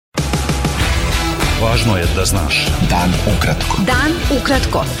Važno je da znaš. Dan ukratko. Dan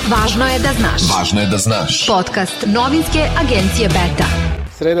ukratko. Važno je da znaš. Važno je da znaš. Podcast novinske agencije Beta.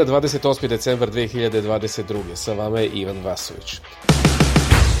 Sreda, 28. decembar 2022. Sa vama je Ivan Vasović.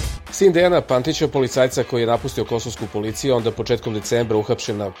 Sin Dejana Pantića, policajca koji je napustio kosovsku policiju, onda početkom decembra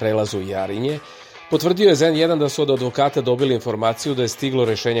uhapšen na prelazu Jarinje, potvrdio je N1 da su od advokata dobili informaciju da je stiglo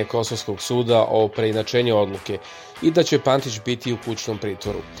rešenje Kosovskog suda o preinačenju odluke i da će Pantić biti u kućnom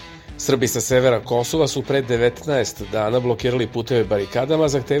pritvoru. Srbi sa severa Kosova su pred 19 dana blokirali puteve barikadama,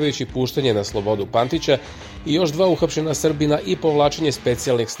 zahtevajući puštanje na slobodu Pantića i još 2 uhapšena Srbina i povlačenje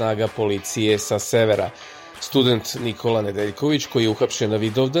specijalnih snaga policije sa severa. Student Nikola Nedeljković, koji je uhapšen na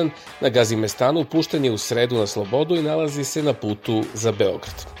Vidovdan na Gazimestanu, pušten je u sredu na slobodu i nalazi se na putu za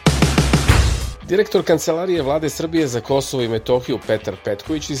Beograd. Direktor Kancelarije Vlade Srbije za Kosovo i Metohiju Petar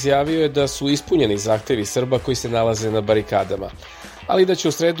Petković izjavio je da su ispunjeni zahtevi Srba koji se nalaze na barikadama, ali da će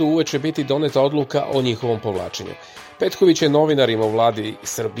u sredu uveče biti doneta odluka o njihovom povlačenju. Petković je novinarima u Vladi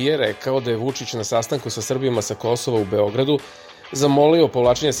Srbije rekao da je Vučić na sastanku sa Srbima sa Kosova u Beogradu zamolio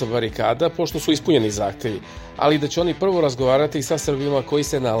povlačenje sa barikada pošto su ispunjeni zahtevi, ali da će oni prvo razgovarati sa Srbima koji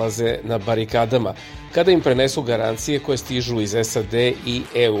se nalaze na barikadama, kada im prenesu garancije koje stižu iz SAD i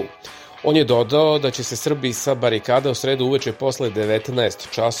EU. On je dodao da će se Srbi sa barikada u sredu uveče posle 19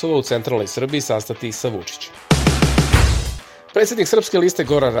 časova u centralnoj Srbiji sastati sa Vučićem. Predsednik Srpske liste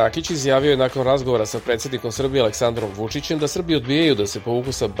Goran Rakić izjavio je nakon razgovora sa predsednikom Srbije Aleksandrom Vučićem da Srbi odbijaju da se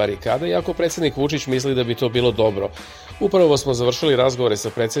povuku sa barikada, iako predsednik Vučić misli da bi to bilo dobro. Upravo smo završili razgovore sa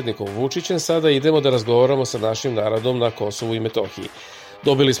predsednikom Vučićem, sada idemo da razgovaramo sa našim narodom na Kosovu i Metohiji.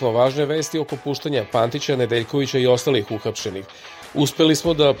 Dobili smo važne vesti oko puštanja Pantića, Nedeljkovića i ostalih uhapšenih. Uspeli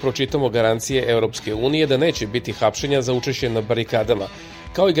smo da pročitamo garancije Europske unije da neće biti hapšenja za učešće na barikadama,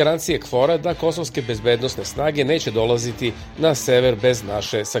 kao i garancije KFOR-a da kosovske bezbednosne snage neće dolaziti na sever bez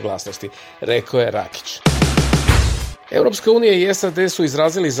naše saglasnosti, rekao je Rakić. Europska unija i SAD su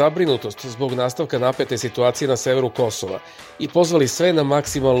izrazili zabrinutost zbog nastavka napete situacije na severu Kosova i pozvali sve na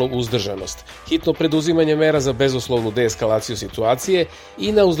maksimalnu uzdržanost, hitno preduzimanje mera za bezuslovnu deeskalaciju situacije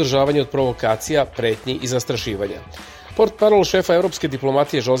i na uzdržavanje od provokacija, pretnji i zastrašivanja. Portparol šefa evropske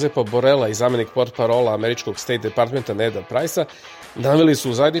diplomatije Josepa Borela i zamenik portparola američkog State Departmenta Neda Price-a naveli su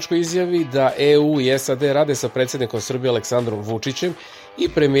u zajedničkoj izjavi da EU i SAD rade sa predsednikom Srbije Aleksandrom Vučićem i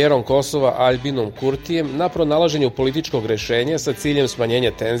premijerom Kosova Aljbinom Kurtijem na pronalaženju političkog rešenja sa ciljem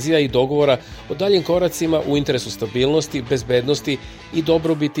smanjenja tenzija i dogovora o daljim koracima u interesu stabilnosti, bezbednosti i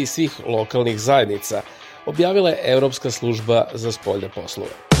dobrobiti svih lokalnih zajednica, objavila je Evropska služba za spoljne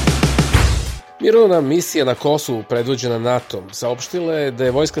poslove. Mirovna misija na Kosovu predvođena NATO-om saopštila je da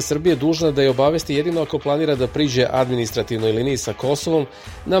je Vojska Srbije dužna da je obavesti jedino ako planira da priđe administrativnoj liniji sa Kosovom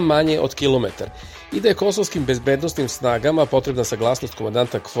na manje od kilometar i da je kosovskim bezbednostnim snagama potrebna saglasnost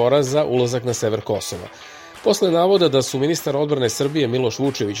komandanta KFOR-a za ulazak na sever Kosova. Posle navoda da su ministar odbrane Srbije Miloš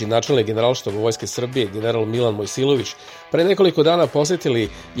Vučević i načelnik Generalštaba Vojske Srbije general Milan Mojsilović pre nekoliko dana posetili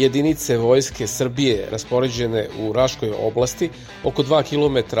jedinice Vojske Srbije raspoređene u Raškoj oblasti oko 2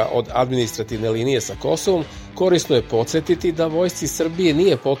 km od administrativne linije sa Kosovom, korisno je podsjetiti da Vojsci Srbije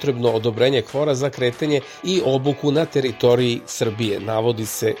nije potrebno odobrenje KFOR-a za kretanje i obuku na teritoriji Srbije, navodi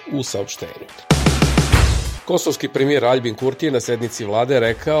se u saopštenju. Kosovski premijer Aljbin Kurti je na sednici vlade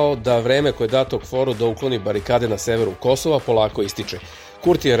rekao da vreme koje je dato KFOR-u da ukloni barikade na severu Kosova polako ističe.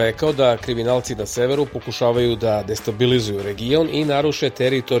 Kurti je rekao da kriminalci na severu pokušavaju da destabilizuju region i naruše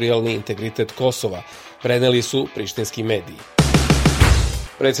teritorijalni integritet Kosova, preneli su prištinski mediji.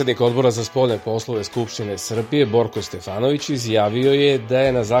 Predsednik Odbora za spoljne poslove Skupštine Srbije Borko Stefanović izjavio je da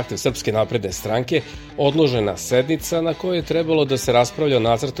je na zahtev Srpske napredne stranke odložena sednica na kojoj je trebalo da se raspravlja o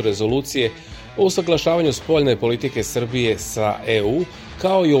nacrtu rezolucije o usaglašavanju spoljne politike Srbije sa EU,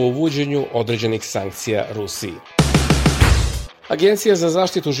 kao i o uvođenju određenih sankcija Rusiji. Agencija za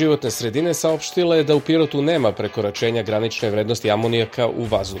zaštitu životne sredine saopštila je da u Pirotu nema prekoračenja granične vrednosti amonijaka u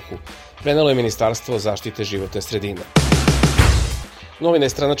vazduhu, prenelo je Ministarstvo zaštite životne sredine. Novi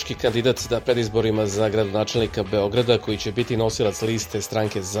nestranački kandidat na predizborima za gradonačelnika Beograda, koji će biti nosilac liste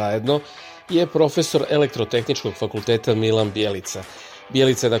stranke Zajedno, je profesor Elektrotehničkog fakulteta Milan Bjelica.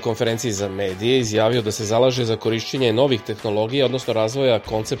 Bjelica je na konferenciji za medije izjavio da se zalaže za korišćenje novih tehnologija, odnosno razvoja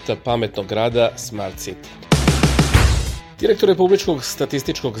koncepta pametnog grada Smart City. Direktor Republičkog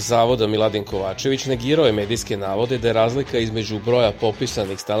statističkog zavoda Miladin Kovačević negirao je medijske navode da je razlika između broja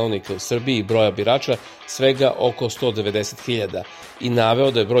popisanih stanovnika u Srbiji i broja birača svega oko 190.000 i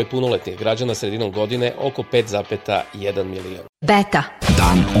naveo da je broj punoletnih građana sredinom godine oko 5,1 milion. Beta.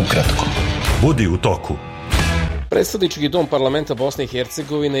 Dan ukratko. Budi u toku. Predstavnički dom parlamenta Bosne i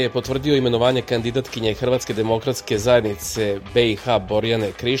Hercegovine je potvrdio imenovanje kandidatkinje Hrvatske demokratske zajednice BiH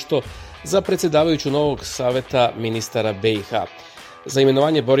Borjane Krišto za predsedavajuću novog saveta ministara BiH. Za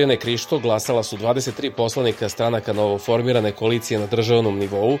imenovanje Borjane Krišto glasala su 23 poslanika stranaka novoformirane koalicije na državnom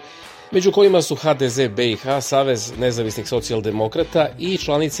nivou, među kojima su HDZ BiH, Savez nezavisnih socijaldemokrata i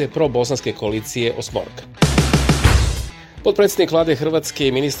članice probosanske koalicije Osmorka. Potpredsednik vlade Hrvatske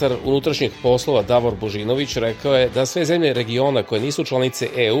i ministar unutrašnjih poslova Davor Božinović rekao je da sve zemlje regiona koje nisu članice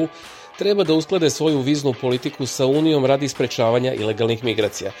EU treba da usklade svoju viznu politiku sa Unijom radi sprečavanja ilegalnih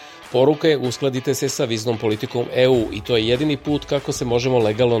migracija. Poruka je uskladite se sa viznom politikom EU i to je jedini put kako se možemo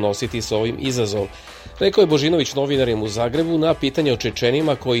legalno nositi sa ovim izazovom. Rekao je Božinović novinarima u Zagrebu na pitanje o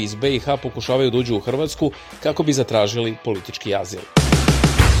Čečenima koji iz BiH pokušavaju da uđu u Hrvatsku kako bi zatražili politički azil.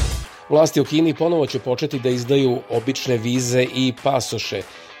 Vlasti u Kini ponovo će početi da izdaju obične vize i pasoše,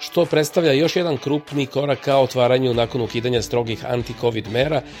 što predstavlja još jedan krupni korak ka otvaranju nakon ukidanja strogih anti-covid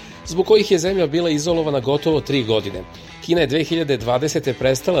mera, zbog kojih je zemlja bila izolovana gotovo 3 godine. Kina je 2020.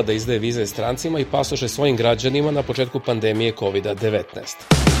 prestala da izdaje vize strancima i pasoše svojim građanima na početku pandemije COVID-19.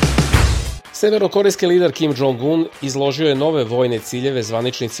 Severnokorejski lider Kim Jong-un izložio je nove vojne ciljeve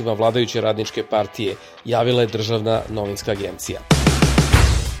zvaničnicima vladajuće radničke partije, javila je državna novinska agencija.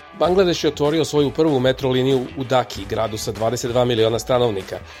 Bangladeš je otvorio svoju prvu metro liniju u Daki, gradu sa 22 miliona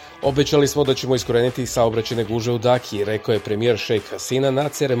stanovnika. Obećali smo da ćemo iskoreniti saobraćajne gužve u Daki, rekao je premijer Šejk Hasina na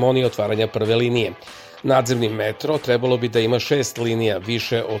ceremoniji otvaranja prve linije. Nadzemni metro trebalo bi da ima 6 linija,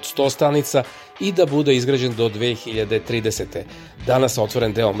 više od 100 stanica i da bude izgrađen do 2030. Danas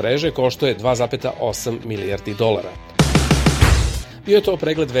otvoren deo mreže koštuje 2,8 milijardi dolara. Bio je to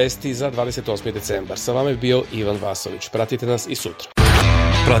pregled vesti za 28. decembar. Sa vama je bio Ivan Vasović. Pratite nas i sutra.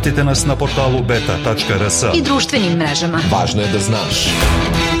 Pratite nas na portalu beta.rs I društvenim mrežama. Važno je da znaš.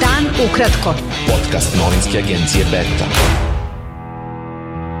 Dan ukratko. Podcast novinske agencije Beta.